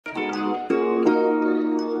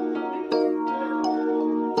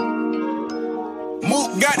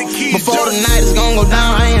got the keys. Before the night is gonna go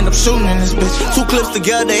down, I end up shooting in this bitch. 2 clips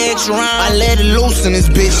together, extra round, I let it loose in this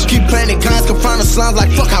bitch. Keep planting guns, confront the slums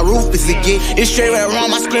like fuck how ruthless it get. It's straight red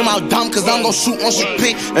rum, I scream out dumb, cause I'm gon' shoot once you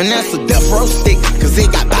pick. And that's a death row stick, cause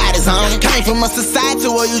it got bodies on it. Came from a society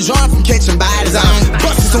where you join from catching bodies on it.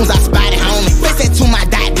 Bust as soon as I spot it, homie. Face that to my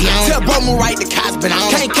dad be on it. Tell bro move right, the cops been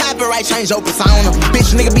on it. Can't copyright, change your persona.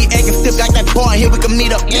 Bitch nigga be acting stiff like that boy, here we can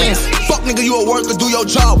meet up ends. Fuck nigga, you a worker, do your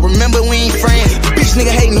job, remember we ain't friends. Bitch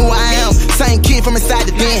nigga hating who I am, same kid from inside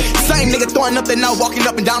the den. Same nigga throwing up that now, walking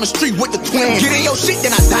up and down the street with the twins. Get in your shit,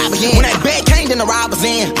 then I dive again. When that bag came, then the robbers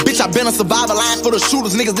in. Bitch, I been a survivor line for the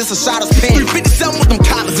shooters, niggas, this a shotter's pen. 357 with them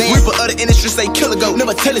coppers in. Reaper of the industry say killer go.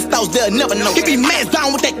 Never tell his thoughts, they'll never know. He be mad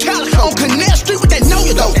down with that calico. On Canal Street with that know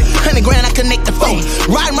you go. 100 grand, I connect the phone.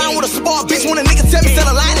 Riding around with a spar, bitch, when a nigga tell me sell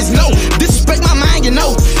a line is no. Disrespect my mind, you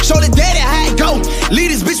know. Show the daddy how it go.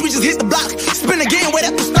 Lead this bitch, we just hit the block. Spin again, wait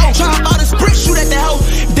at the stone. Try all the sprint, shoot at the hoe.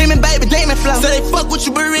 Demon baby, demon flow. So they fuck with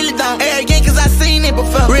you, but really don't. Arrogant, cause I seen it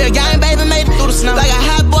before. Real gang, baby, made it through the snow. Like a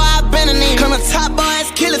hot boy, I been in it. Come a top boy,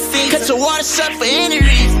 it's killer scene. Cut your water shut for any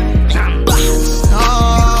reason.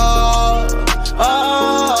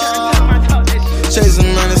 Chasing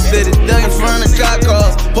around the city, dug in front of cop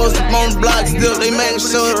cars. Post up on the block, still they making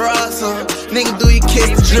sure the rocks on. Nigga, do you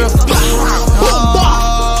kiss the drift?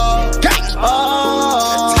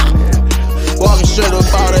 Walking straight up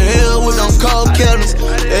out the hill with them cold killers.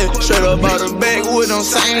 Yeah, straight up out the back with them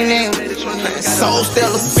same name. Soul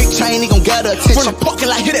stellar, big chain, he gon' get her attention. From the parking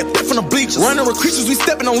lot, hit that bitch from the bleachers. Running with creatures, we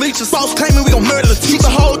stepping on leeches. False claiming we gon' murder the teeth.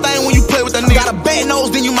 The whole thing when you play with that nigga. Got a bad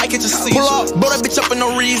nose, then you might get your seizure. Pull up, blow that bitch up for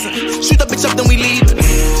no reason. Shoot that bitch up, then we leave it.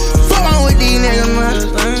 Fuck on with these niggas, man.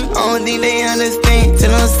 I don't think they understand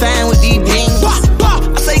till I'm signed with these beans.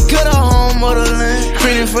 I say cut a home motherland.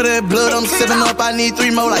 Screaming for that blood, I'm sipping up, I need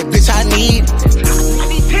 3 more, like bitch I need. I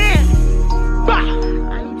need 10.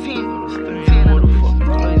 I need 10. 10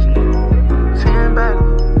 motherfuckers. 10 baby.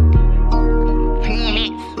 10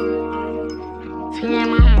 hits. 10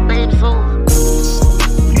 mama baby souls.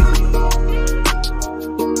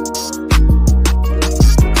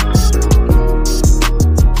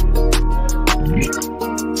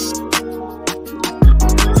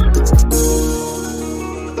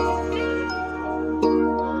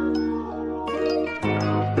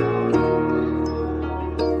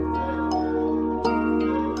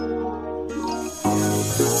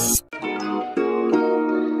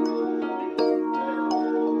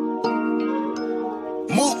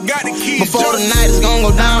 Mook got the keys. Before the night is gonna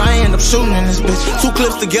go down, I end up shooting in this bitch. 2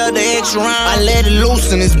 clips together, extra round, I let it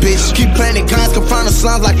loose in this bitch. Keep planting guns, confront the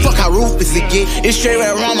slums like fuck how ruthless it get. It's straight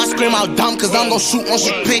red rum, I scream out dumb, cause I'm gon' shoot once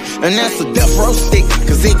you pick. And that's a death row stick,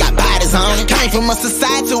 cause it got bodies on it. Came from a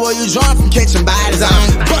society where you join from catching bodies on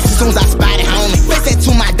it. Bust as soon as I spot it, homie. Face that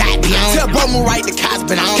to my dad be on it. Tell bro move right, the cops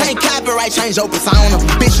been on it. Can't copyright, change your persona.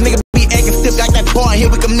 Bitch nigga be acting stiff like that boy,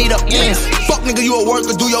 here we can meet up ends. Fuck nigga, you a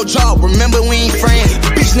worker, do your job, remember we ain't friends.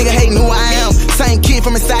 Bitch nigga hating who I am, same kid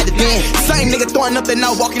from inside the den. Same nigga throwing up that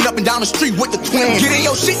now, walking up and down the street with the twins. Get in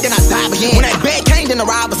your shit, then I dive again. When that bag came, then the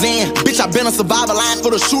robbers in. Bitch, I been a survivor line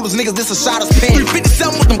for the shooters, niggas, this a shotter's pen.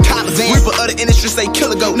 357 with them coppers in. Reaper of the industry say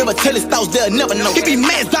killer go. Never tell his thoughts, they'll never know. He be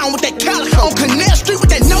mad down with that calico. On Canal Street with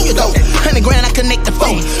that know you go. 100 grand, I connect the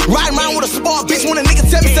phone. Riding around with a spar, bitch, when a nigga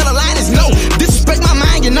tell me sell a line is no. Disrespect my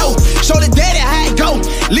mind, you know. Show the daddy how it go.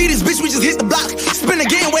 Lead this bitch, we just hit the block. Spin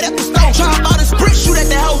again, wait at the stone. Try all the sprint, shoot at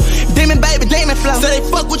the hoe. Demon baby, demon flow. So they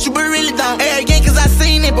fuck with you, but really don't. Arrogant, cause I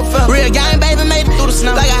seen it before. Real gang, baby, made it through the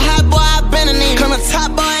snow. Like a hot boy, I been in it. Come a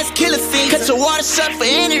top boy, it's killer scene. Cut your water shut for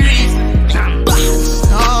any reason.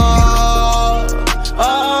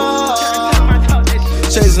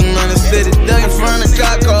 Chasing around the city, dug in front of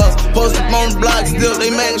cop cars. Post up on the block, still they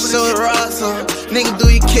making sure the rocks on. Nigga, do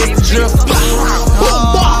you kiss the drift?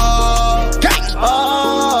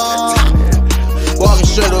 Walking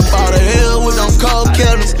straight up out the hill with them cold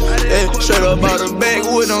killers. Yeah, straight up out the back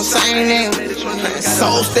with them same name.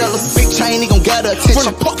 Soul stellar, big chain, he gon' get her attention. From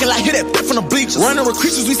the parking lot, hit that bitch from the bleachers. Running with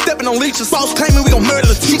creatures, we stepping on leeches. False claiming we gon'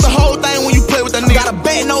 murder the teeth. The whole thing when you play with that nigga. Got a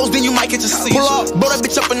bad nose, then you might get your seizure. Pull up, blow that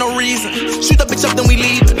bitch up for no reason. Shoot that bitch up, then we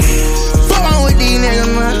leave it. Fuck on with these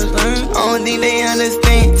niggas, man. I don't think they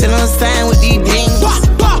understand till I'm signed with these beans.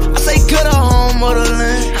 I say cut a home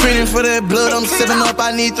motherland. Screaming for that blood, I'm sipping up,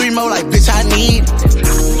 I need 3 more, like bitch I need.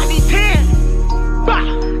 I need 10.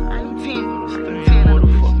 I need 10. 10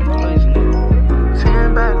 motherfuckers.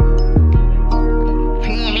 10 baby.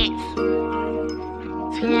 10 hits.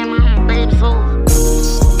 10 mama baby souls.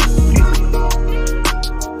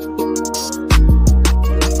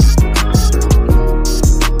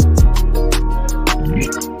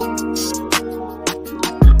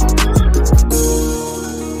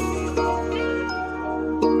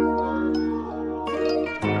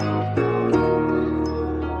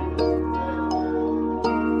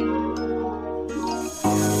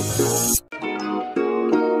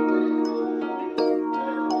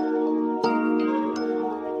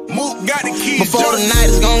 got the keys. Before the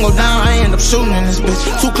night is gonna go down, I end up shooting in this bitch.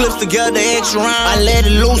 2 clips together, extra round, I let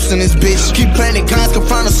it loose in this bitch. Keep planting guns,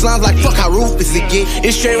 confront the slums like fuck how ruthless it get.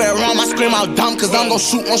 It's straight red rum, I scream out dumb, cause I'm gon'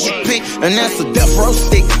 shoot once you pick. And that's a death row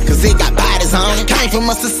stick, cause it got bodies on it. Came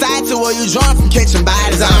from a society where you join from catching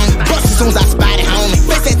bodies on it. Bust as soon as I spot it, homie.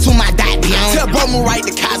 Face that to my dot, be on it. Tell bro, move right,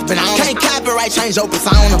 the cops been on it. Can't copyright, change your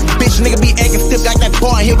persona. Bitch, nigga be acting stiff like that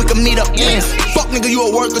boy, here we can meet up ends. Fuck nigga, you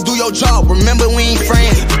a worker, do your job, remember we ain't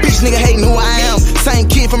friends. Bitch nigga hating who I am, same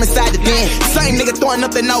kid from inside the den. Same nigga throwing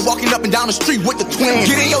up and now walking up and down the street with the twins.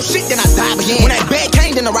 Get in your shit, then I dive again. When that bag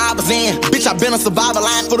came, then the robbers in. Bitch, I been a survivor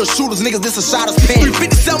line for the shooters, niggas, this a shotter's pen.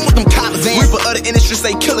 357 with them coppers in. Reaper other industry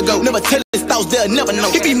say killer go. Never tell his thoughts, they'll never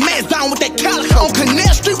know. He be mad down with that calico. On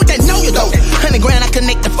Canal Street with that know you though. 100 grand, I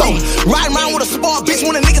connect the phone. Riding around with a sport bitch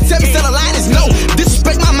when a nigga tell me sell a line is no.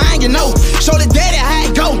 Disrespect my mind, you know. Show the daddy how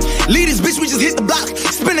it go. Lead this bitch, we just hit the block.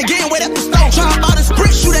 Spin again, wait at the stone. Try all this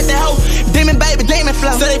brick, shoot at that hoe. Demon baby, demon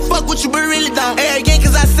flow. So they fuck with you, but really don't. Arrogant,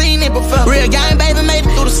 cause I seen it before. Real gang, baby, made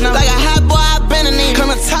it through the snow. Like a hot boy, I been in it. Come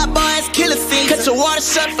on top boys, killer scene. Cut your water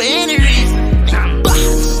shut for any reason.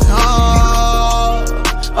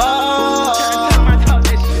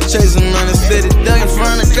 Chasing on the city, dug in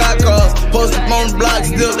front of cop cars. Post up on the block,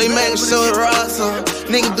 still they making sure the rocks on.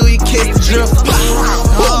 Nigga, do you kiss the drift?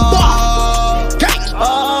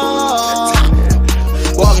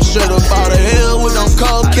 Walking straight up out the hill with them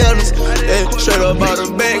cold killers. Yeah, straight up out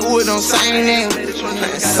the back with them same niggas.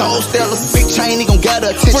 Soul stellars, big chain, he gon' gather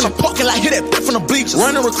attention. From the parking lot, hit that bit from the bleachers.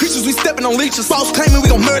 Running with creatures, we stepping on leeches. False claiming we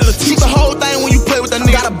gon' murder the teacher. The whole thing when you play with that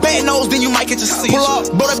nigga. Got a bad nose, then you might get your seizure. Pull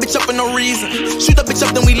up, blow that bitch up for no reason. Shoot that bitch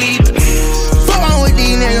up, then we leave. Fuck on with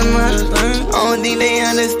these niggas, man. I don't think they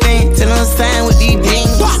understand till I'm signed with these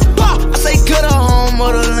things. I say good on home,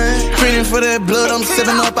 motherland. Screaming for that blood, I'm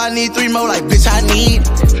sipping up, I need 3 more, like bitch, I need.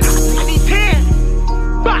 I need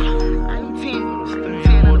 10. Bah! I need 10.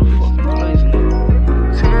 10 motherfucker.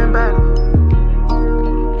 10 back.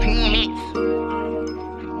 10 hits.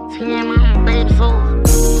 10 mama, baby souls.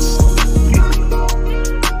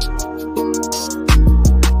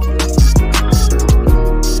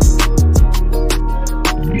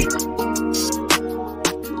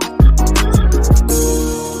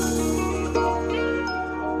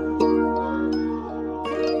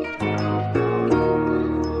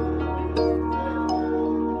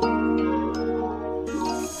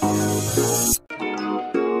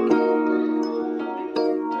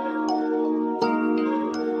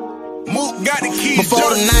 Mook got the keys.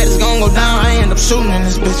 Before the night is gonna go down, I end up shooting in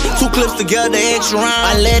this bitch. 2 clips together, extra round,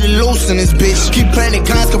 I let it loose in this bitch. Keep planting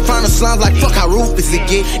guns, confront the slums like fuck how ruthless it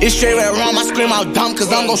get. It's straight red rum, I scream out dumb,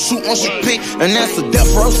 cause I'm gon' shoot once you pick. And that's a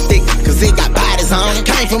death row stick, cause it got bodies on it.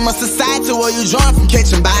 Came from a society where you join from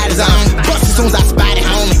catching bodies on it. Bust as soon as I spot it,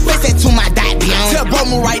 homie. Face that to my dot, be on it. Tell bro,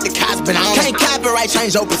 move right, the cops been on it. Can't copyright,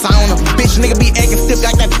 change your persona. Bitch, nigga be acting stiff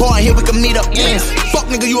like that boy, here we can meet up ends.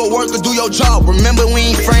 Fuck nigga, you a worker, do your job, remember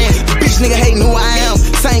we ain't friends. Bitch, nigga hating who I am,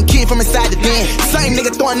 same kid from inside the den. Same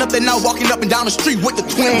nigga throwing up and now walking up and down the street with the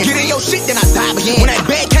twins. Get in your shit, then I dive again. When that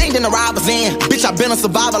bag came, then the robbers in. Bitch, I been a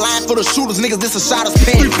survivor line for the shooters, niggas, this a shotter's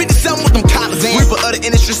pen. 357 with them coppers in. Reaper other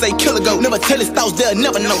industry say killer go. Never tell his thoughts, they'll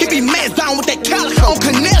never know. He be mad down with that calico. On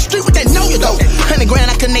Canal Street with that know you though. 100 grand,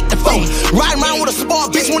 I connect the phone. Riding around with a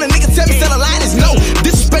sport bitch when a nigga tell me sell a line is no.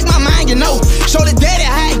 Disrespect my mind, you know. Show the daddy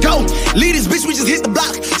how it go. Lead this bitch, we just hit the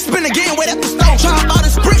block. Spin again, wait at the stone. Try all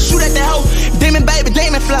this brick, shoot at that hoe. Demon baby,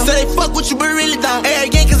 demon flow. So they fuck with you, but really don't.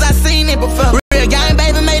 Arrogant, cause I seen it before. Real gang,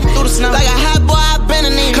 baby, made it through the snow. Like a hot boy, I been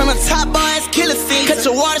in it. Come on top boys, killer scene. Cut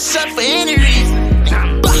your water shut for any reason.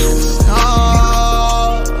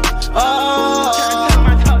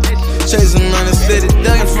 Chasing on the city,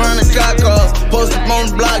 dug in front of cop cars. Post up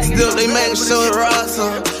on the block, still they making sure the rocks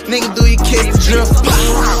on. Nigga, do you kiss the drift?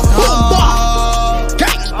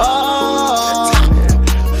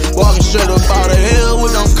 Walking straight up out the hill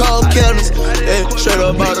with them cold killers. Yeah, straight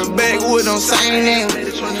up out the back with them same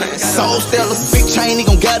niggas. Soul stellars, big chain, he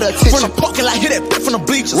gon' gather attention. From the parking lot, hit that bit from the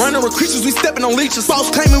bleachers. Running with creatures, we stepping on leeches.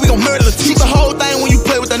 False claiming we gon' murder the teacher. The whole thing when you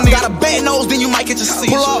play with that nigga. Got a bad nose, then you might get your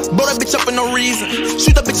seizure. Pull up, blow that bitch up for no reason.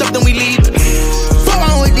 Shoot that bitch up, then we leave. Fuck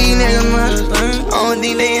on with these niggas, man. I don't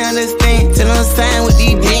think they understand till I'm signed with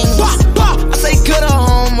these things. I say good on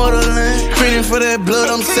home, motherland. Screaming for that blood,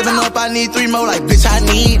 I'm sipping up, I need 3 more, like bitch, I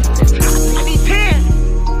need. I need 10.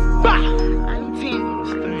 Bah! I need 10.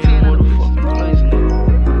 10 motherfucker.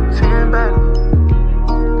 10 back.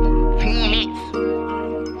 10 hits.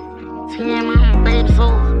 10 mama, baby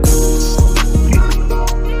souls.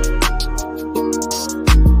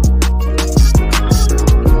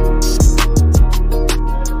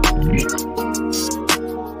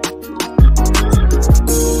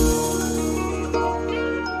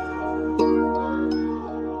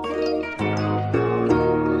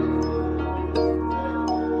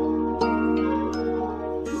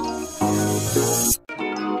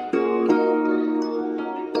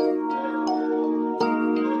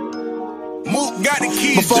 got the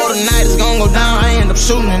keys. Before the night is gonna go down, I end up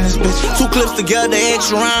shooting in this bitch. 2 clips together,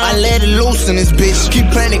 extra round, I let it loose in this bitch.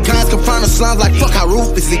 Keep planting guns, confront the slums like fuck how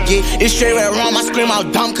ruthless it get. It's straight red rum, I scream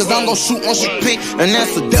out dumb, cause I'm gon' shoot once you pick. And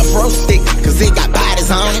that's a death row stick, cause it got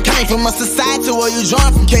bodies on it. Came from a society where you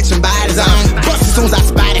join from catching bodies on it. Bust as soon as I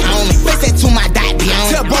spot it, homie. Face that to my dot be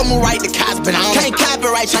on it. Tell bro move right, the cops been on it. Can't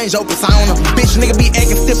copyright, change your persona. Bitch, nigga be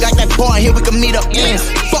acting stiff like that boy, here we can meet up ends.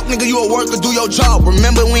 Fuck nigga, you a worker, do your job,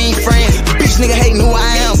 remember we ain't friends. Bitch nigga hating who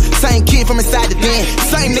I am, same kid from inside the den.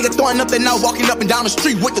 Same nigga throwing up that now, walking up and down the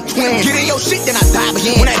street with the twins. Get in your shit, then I dive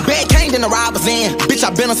again. When that bag came, then the robbers in. Bitch,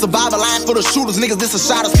 I been a survivor line for the shooters, niggas, this a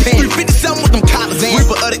shotter's pen. 357 with them coppers in.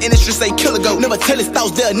 Reaper of the industry, say killer go. Never tell his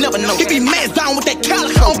thoughts, they'll never know. He be mans down with that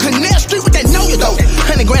calico. On Canal Street with that know you though.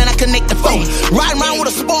 100 grand, I connect the phone. Riding around with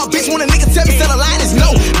a sport bitch, when a nigga tell me sell a line is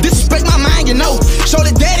no. Disrespect my mind, you know. Show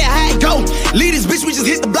the daddy how it go. Lead this bitch, we just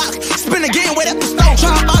hit the block. Spin again, wait at the stove.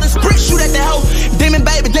 Try all this brick, shoot at the hoe. Demon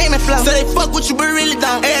baby, demon flow. So they fuck with you, but really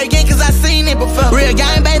don't. Arrogant, cause I seen it before. Real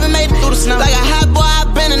gang, baby, made it through the snow. Like a hot boy, I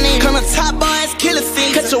been in it. Come to top boys, killer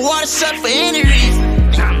scene. Cut your water shut for any reason.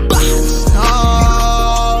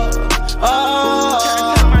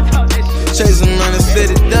 Chasing around the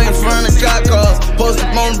city, dug in front of cop cars. Post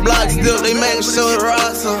up on the block still, they making sure the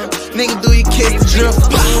rocks on. Nigga, do you kiss the drift?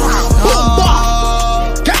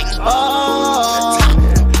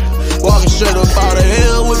 Walking straight up out the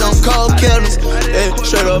hill with them cold killers. Yeah,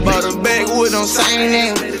 straight up out the back with them same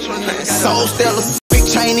name. Soul stellars.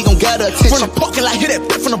 Chain, he gon' gather attention. From the parking lot, hit that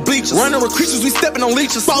bitch from the bleachers. Running with creatures, we stepping on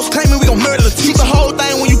leeches. False claiming we gon' murder the teacher. The whole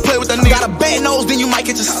thing when you play with that nigga. Got a bad nose, then you might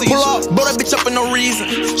get your seizure. Pull up, blow that bitch up for no reason.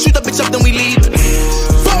 Shoot that bitch up, then we leave it.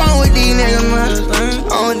 Fuck on with these niggas, man.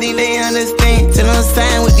 I don't think they understand till I'm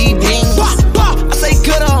signed with these beans. I say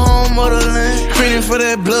cut a home motherland. Creaming for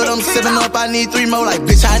that blood, I'm sipping up. I need 3 more, like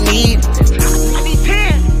bitch, I need. I need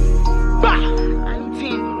 10. Bah! I need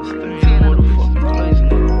 10. It's 10 motherfucking crazy.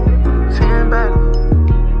 10 back.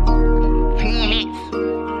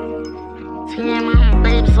 10 my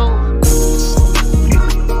baby soul.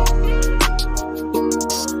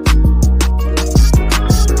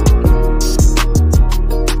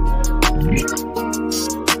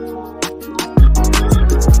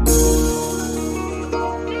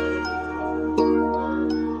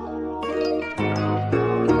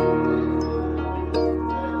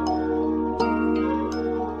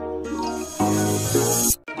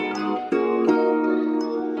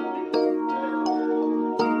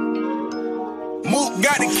 Mook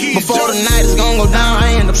got the keys. Before the night is gonna go down,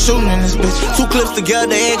 I end up shooting in this bitch. 2 clips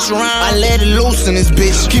together, extra round, I let it loose in this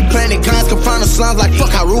bitch. Keep planting guns, confront the slums like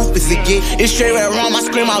fuck how ruthless it get. It's straight red rum, I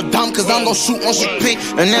scream out dumb, cause I'm gon' shoot once you pick.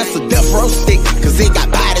 And that's a death row stick, cause it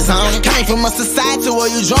got bodies on it. Came from a society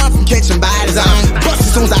where you join from catching bodies on it. Bust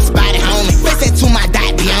as soon as I spot it, homie. Face that to my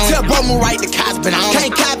dot be on it. Tell bro move right, the cops been on it.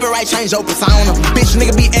 Can't copyright, change your persona. Bitch,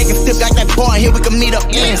 nigga be acting stiff like that boy, here we can meet up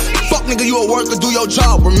ends. Fuck nigga, you a worker, do your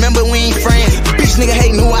job, remember we ain't friends. Bitch nigga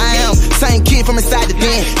hating who I am, same kid from inside the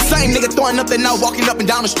den. Same nigga throwing up that now, walking up and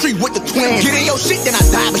down the street with the twins. Get in your shit, then I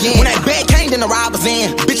dive again. When that bag came, then the robbers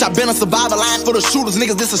in. Bitch, I been a survivor line for the shooters,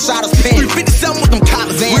 niggas, this a shotter's pen. 357 with them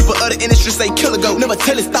coppers in. Reaper of the industry, say killer go. Never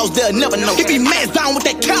tell his thoughts, they'll never know. He be mans down with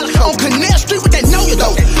that calico. On Canal Street with that know you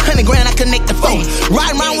though. 100 grand, I connect the phone.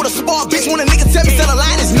 Riding around with a sport bitch, when a nigga tell me sell a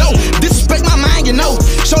line is no. Disrespect my mind, you know.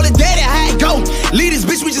 Show the daddy how it go. Lead this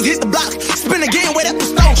bitch, we just hit the block. Spin again, wait at the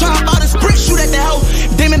stove. Try all this brick, shoot at the hoe.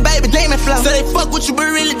 Demon baby, demon flow. So they fuck with you, but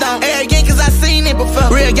really don't. Arrogant, cause I seen it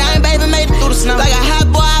before. Real gang, baby, made it through the snow. Like a hot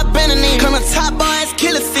boy, I been in it. Come to top boys,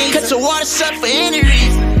 killer scene. Cut your water shut for any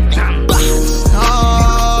reason.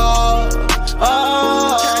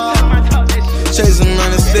 Chasing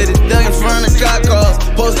around the city, dug in front of cop cars.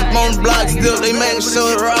 Post up on the block still, they making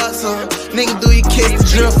sure the rocks on. Nigga, do you kiss the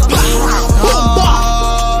drift?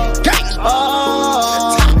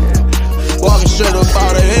 Walking straight up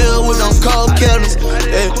out the hill with them cold killers.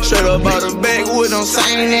 Yeah, straight up out the back with them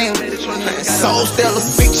same name. Soul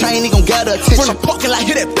stellars, big chain, he gon' gather attention. From the parking lot,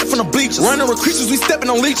 hit that bitch from the bleachers. Running with creatures, we stepping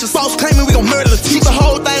on leeches. False claiming we gon' murder the teacher. The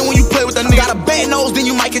whole thing when you play with that nigga. Got a bad nose, then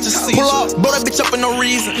you might get your seizure. Pull up, blow that bitch up for no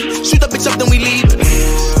reason. Shoot that bitch up, then we leave it.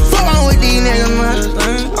 Fuck on with these niggas, man.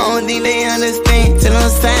 I don't think they understand till I'm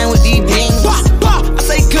signed with these beans. I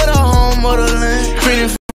say cut a home motherland.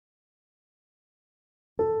 Creaming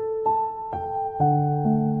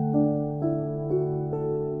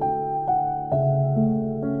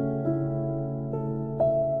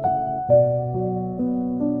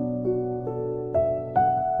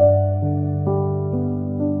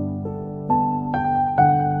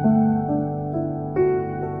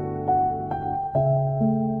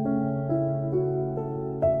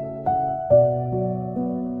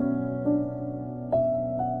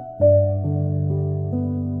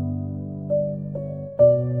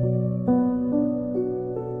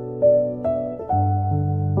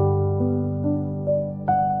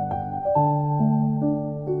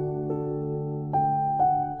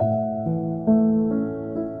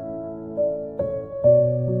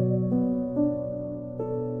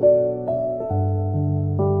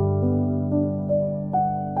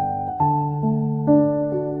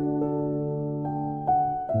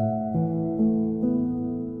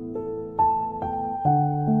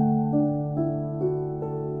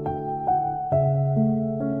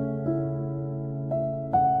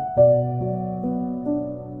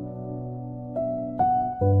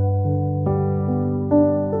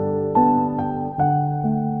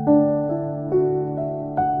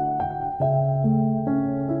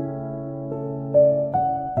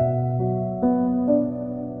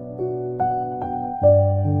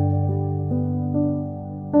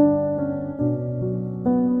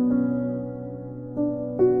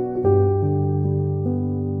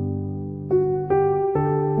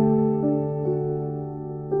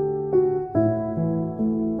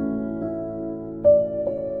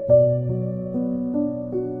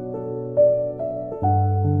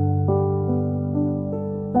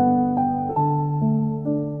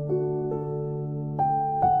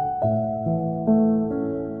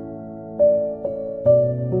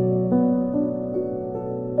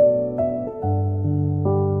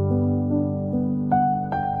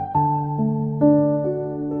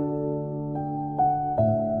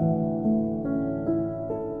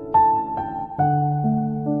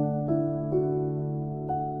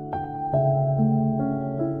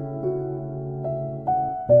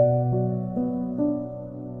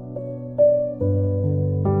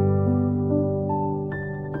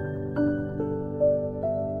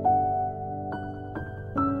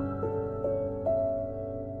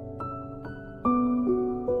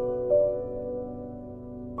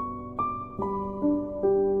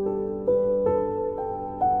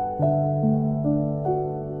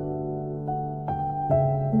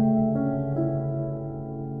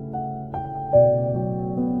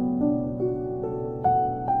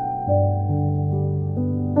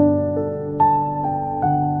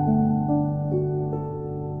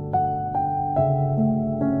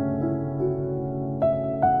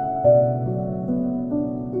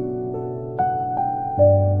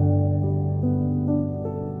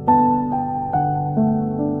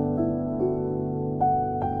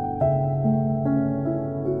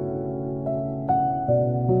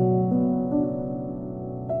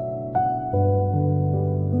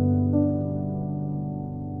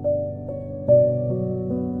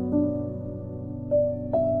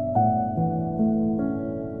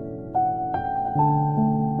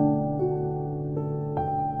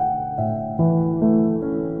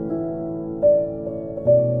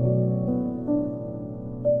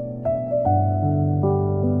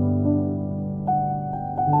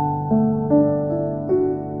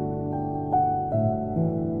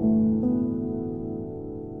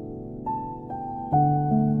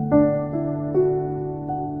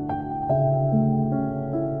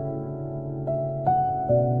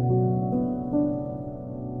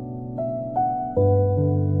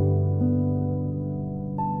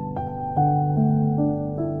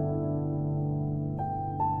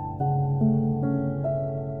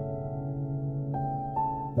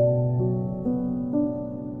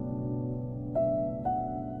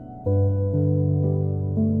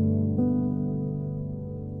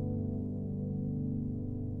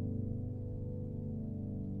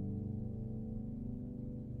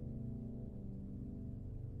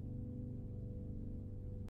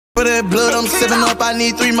For that blood, I'm sipping up, I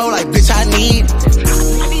need 3 more, like, bitch, I need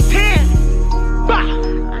 10. Bah!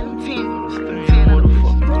 I need 10. 10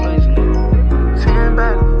 motherfucking 10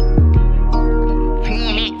 back. 10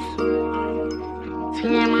 hits.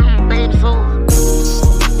 10 mama, baby, so.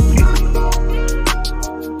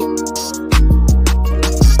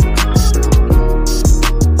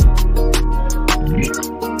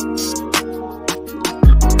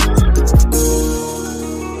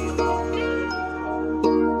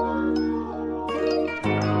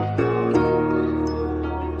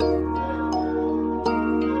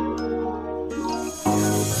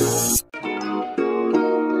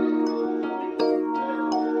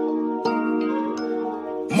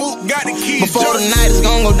 Mook got the keys. Before the night is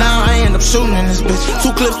gonna go down, I end up shooting in this bitch.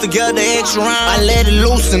 2 clips together, extra round, I let it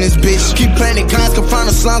loose in this bitch. Keep planting cons, confront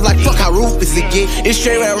the slums like fuck how ruthless it get. It's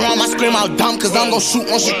straight redrum, I scream out dumb, cause I'm gon' shoot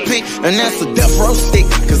once you pick. And that's a death row stick,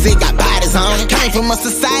 cause it got bodies on it. Came from a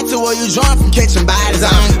society where you join from catching bodies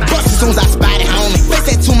on it. Bust as soon as I spot it, homie.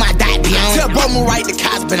 Face that to my dot be on it. Tell bro move right, the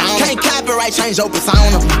cops been on it. Can't copyright, change your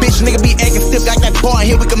persona. Bitch nigga be acting stiff like that boy,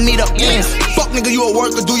 here we can meet up ends. Fuck nigga, you a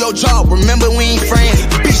worker, do your job, remember we ain't friends.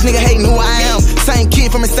 Bitch nigga hating who I am, Same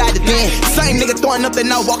kid from inside the den. Same nigga throwing up that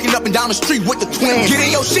now, walking up and down the street with the twins. Get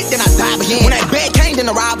in your shit, then I dive again. When that bag came, then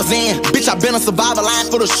the robbers in. Bitch, I been a survivor line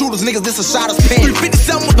for the shooters, niggas, this a shotter's pen.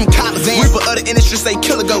 357 with them coppers in. Reaper of the industry say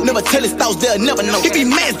killer go. Never tell his thoughts, they'll never know. He be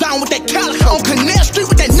mad down with that calico. On Canal Street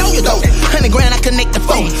with that know you though. 100 grand, I connect the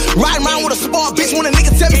phone. Riding around with a sport bitch when a nigga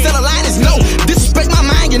tell me sell a line is no. Disrespect my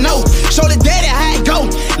mind, you know. Show the daddy how it go.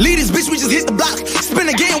 Lead this bitch, we just hit the block. Spin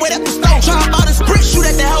again, wait at the stone. Try all this brick, shoot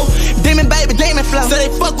at that hoe. Demon baby, demon flow. So they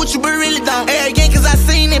fuck with you, but really don't. Arrogant, cause I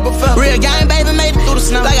seen it before. Real gang, baby, made it through the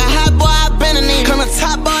snow. Like a hot boy, I been in it. Come on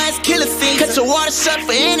top boy, it's killer scene. Cut your water shut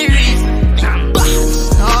for any reason.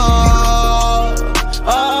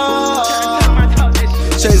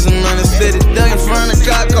 Chasing money steady, dug in front of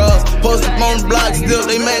cop cars. Post up on the block, still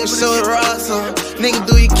they making sure the rocks on. Nigga,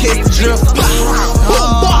 do you kiss the drift?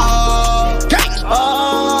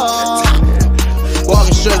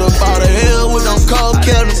 Walking straight up out the hill with them cold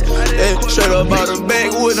killers. Yeah, straight up out the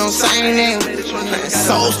back with them same niggas.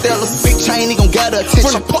 Soul stellar, big chain, he gon' gather attention.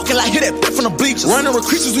 From the parking lot, hit that bit from the bleachers. Running with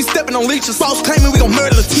creatures, we stepping on leeches. False claiming we gon'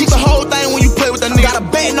 murder the teacher. The whole thing when you play with that nigga. Got a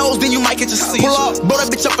bad nose, then you might get your seizure. Pull up, blow that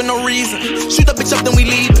bitch up for no reason. Shoot that bitch up, then we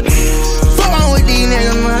leave. Fuck on with these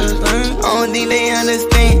niggas, man. I don't think they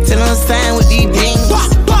understand till I'm signed with these things.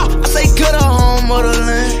 I say good at home,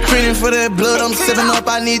 motherland. Cleaning for that blood, I'm sipping up.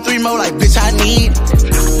 I need 3 more, like bitch, I need.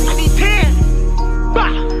 I need 10. Bah.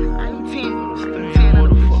 I need 10. 10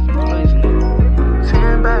 motherfucking crazy.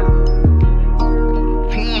 10 back.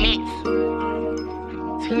 10 hits.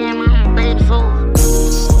 10 mama baby souls.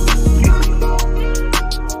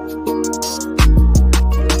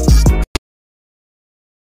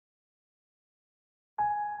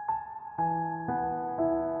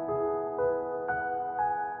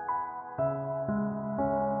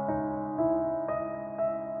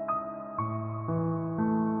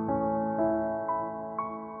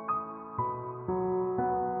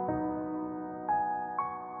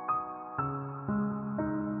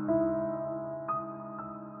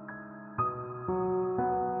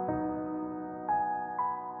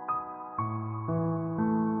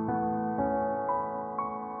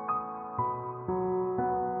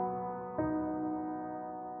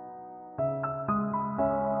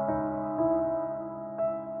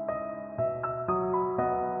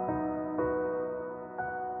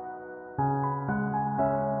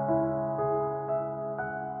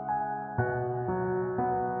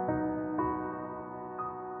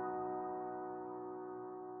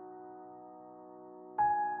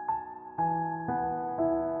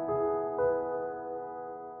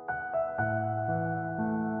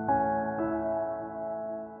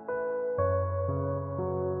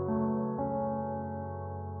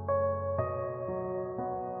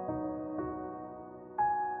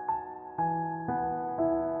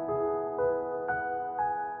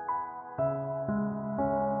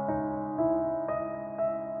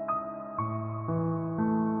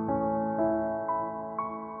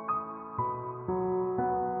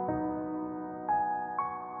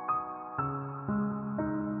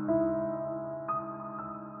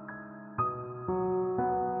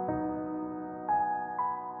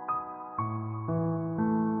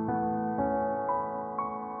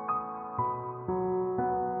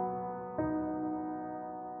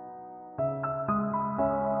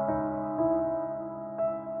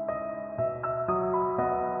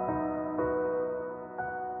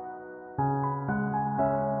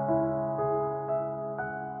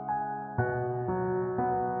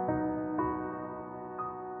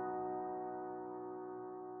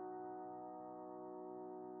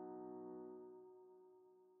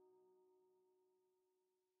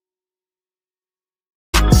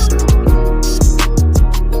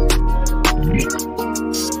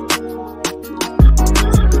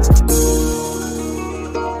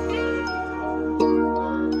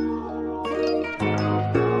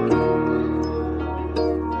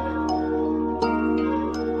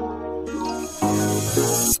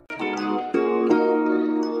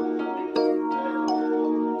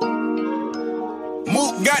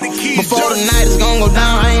 Mook got the keys. Before the night is gon' go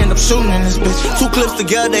down, I end up shooting in this bitch. 2 clips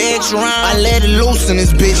together, extra round. I let it loose in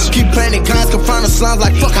this bitch. Keep planting guns, confront the slums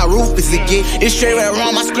like fuck how ruthless it get. It's straight red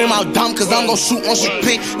rum, I scream out dumb, cause I'm gon' shoot once you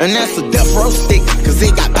pick. And that's a death row stick, cause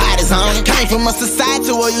it got bodies on it. Came from a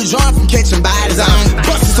society where you join from catching bodies on it.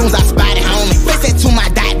 Bust as soon as I spot it, homie. Face that to my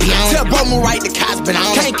dot be on. Tell bro move right, the cops been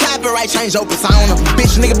on. Can't copyright, change your persona.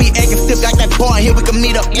 Bitch nigga be acting stiff like that boy, here we can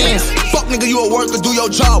meet up ends. Fuck nigga, you a worker, do your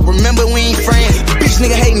job. Remember we ain't friends. Bitch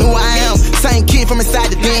nigga hating who I am. Same kid from inside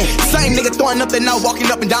the den. Same nigga throwing up that now, walking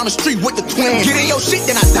up and down the street with the twins. Get in your shit,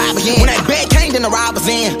 then I dive again. When that bag came, then the robbers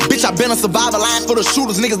in. Bitch, I been a survivor line for the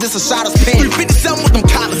shooters, niggas, this a shotter's pen. 357 with them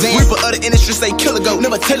collars in. We for other industries say killer go.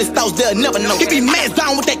 Never tell his thoughts, they'll never know. He be mans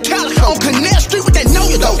down with that calico. On Canal Street with that know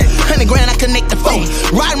you though. 100 grand, I connect the phone.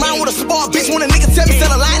 Riding around with a spar bitch when a nigga tell me sell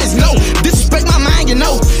a line is no. Disrespect my mind, you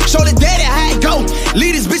know. Show the daddy how it go.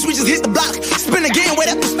 Lead this bitch, we just hit the block. Spin again, wait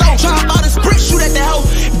at the stone. Try all this brick, shoot at the hoe.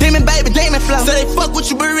 Demon baby, demon flow. So they fuck with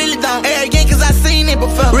you, but really don't. Arrogant, cause I seen it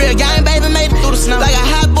before. Real gang, baby, made it through the snow. Like a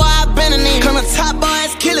hot boy, I been in it. Come a top boy,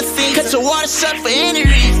 it's killer scene. Cut your water shut for any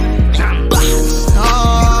reason.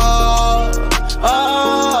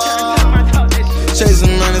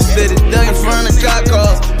 Chasing around the city, dug in front of cop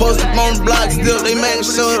cars. Post up on the block, still they making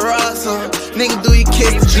sure the rocks on. Nigga, do you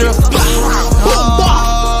kiss the drill?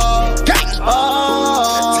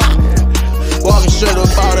 Walking straight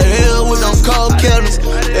up out the hill with them cold killers.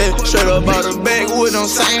 Yeah, straight up out the back with them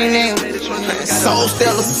same niggas. Soul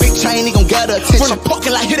stellar, big chain, he gon' gather attention. From the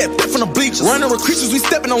parking lot, hit that bitch from the bleachers. Running with creatures, we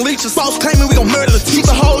stepping on leeches. Boss claiming we gon' murder the teacher.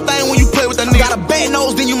 The whole thing when you play with that nigga. Got a bad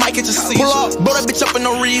nose, then you might get your seizure. Pull off, blow that bitch up for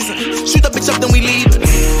no reason. Shoot that bitch up, then we leave it.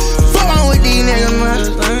 Fuck on with these niggas, man.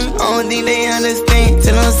 I don't think they understand.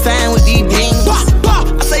 Till I'm signed with these beans.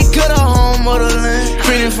 I say cut a home motherland.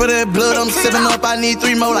 Creaming for that blood, I'm sipping up. I need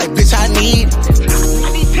 3 more, like bitch, I need. I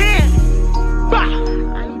need 10. Bah.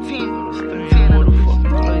 I need 10. 10 what the fuck?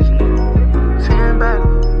 10 back.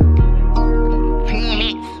 10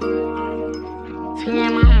 hits.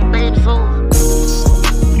 10 mama, baby soul.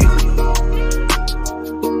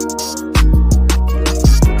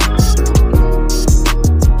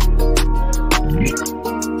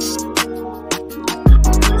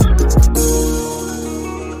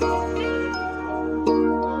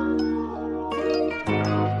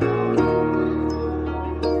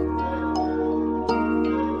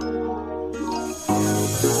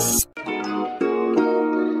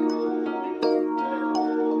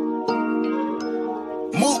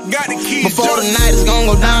 Mook got the keys. Before the night is gonna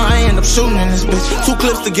go down, I end up shooting in this bitch. 2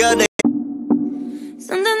 clips together.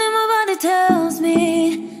 Something in my body tells me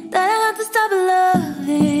that I have to stop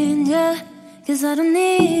loving ya. Cause I don't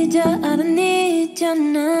need ya, I don't need ya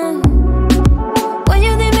now. When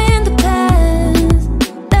you leave me in the past,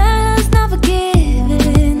 that's not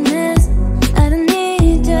forgiveness. I don't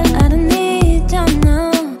need ya, I don't need ya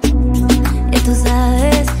now. Ya tú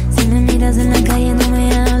sabes, si me miras en la calle no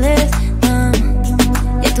me hables, no.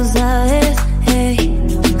 Ya tú sabes, hey,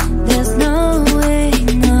 there's no way,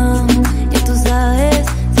 no. Ya tú sabes,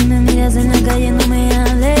 si me miras en la calle no me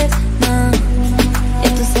hables, no. Ya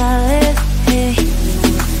tú sabes, hey,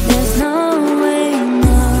 there's no way,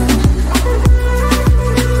 no.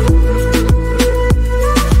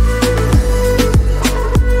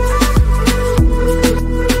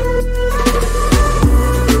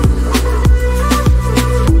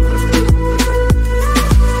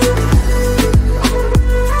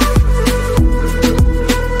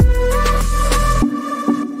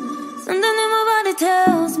 Something in my body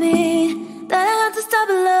tells me that I have to stop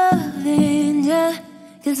loving ya.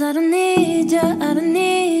 Cause I don't need ya, I don't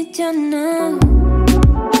need ya now.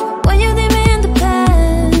 When you leave me in the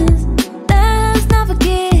past, that's not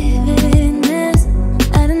forgiveness.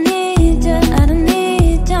 I don't need ya, I don't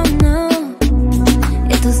need ya now.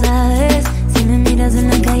 Ya tú sabes, si me miras en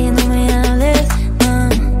la calle no me hables, no.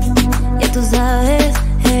 Ya tú sabes,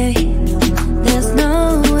 hey, there's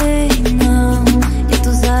no way, no. Ya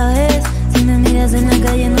tú sabes, si me miras en la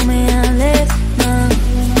calle no me hables, no.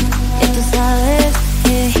 Ya tú sabes,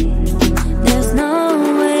 hey, there's no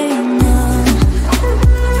way, no.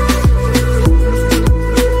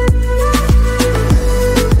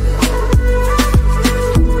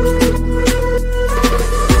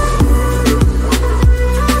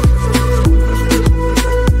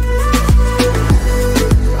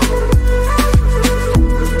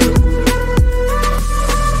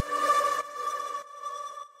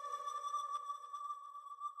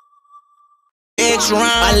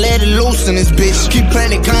 I let it loose in this bitch. Keep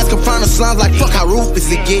planting guns, confront the slums like fuck how ruthless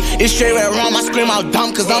it get. It's straight red rum, I scream out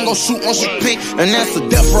dumb cause I'm gon' shoot once you pick. And that's a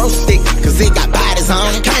death row stick, cause it got bodies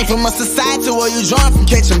on it. Came from a society where you join from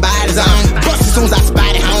catching bodies on it. Bust as soon as I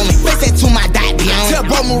spot it, homie. Face that to my dot be on it. Tell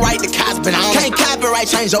bro move right, the cops been on it. Can't copyright,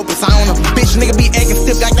 change your persona. Bitch nigga be acting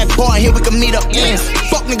stiff like that boy, here we can meet up ends.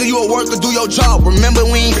 Fuck nigga, you a worker, do your job. Remember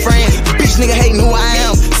we ain't friends. Bitch nigga hating who I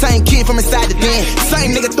am. Same kid from from inside the den.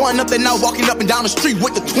 Same nigga throwing up that now walking up and down the street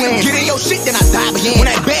with the twins. Get in your shit, then I dive again.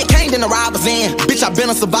 When that bag came, then the robbers in. Bitch, I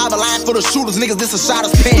been a survivor line for the shooters, niggas, this a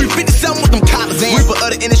shotter's pen. 357 with them coppers in. Reaper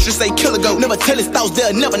of the industry say killer go. Never tell his thoughts,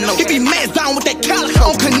 they'll never know. He be mans down with that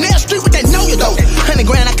calico. On Canal Street with that know you though. 100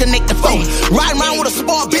 grand, I connect the phone. Riding around with a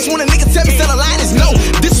spoiled bitch when a nigga tell me sell a line is no.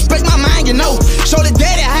 Disrespect my mind, you know. Show the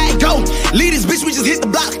daddy how it go. Lead this bitch, we just hit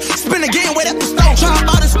the block. Spin again, wait at the stove. Try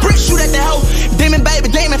all this brick, shoot at the hoe. Demon baby,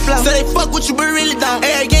 demon flow. So they fuck with you, but really don't.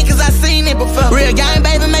 Arrogant, cause I seen it before. Real gang,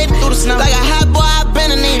 baby, made it through the snow. Like a hot boy, I been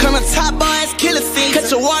a nigga. Come on top boy, it's killer scene. Cut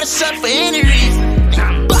your water shut for any reason.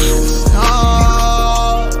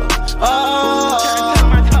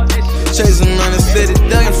 Chasing around the city,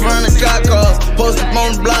 dug in front of cop cars. Post up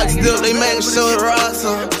on the block, still they making sure the rocks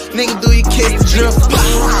on. Nigga, do you kiss the drift?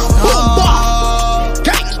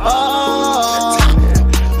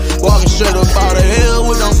 Walking straight up out the hill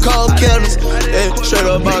with them cold killers. Yeah, straight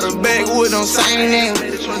up out the back with them same name.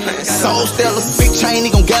 Soul stellar, big chain,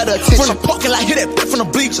 he gon' gather attention. From the parking lot, hit that bit from the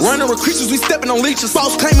bleachers. Running with creatures, we stepping on leeches.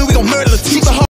 Boss claiming we gon' murder the teacher.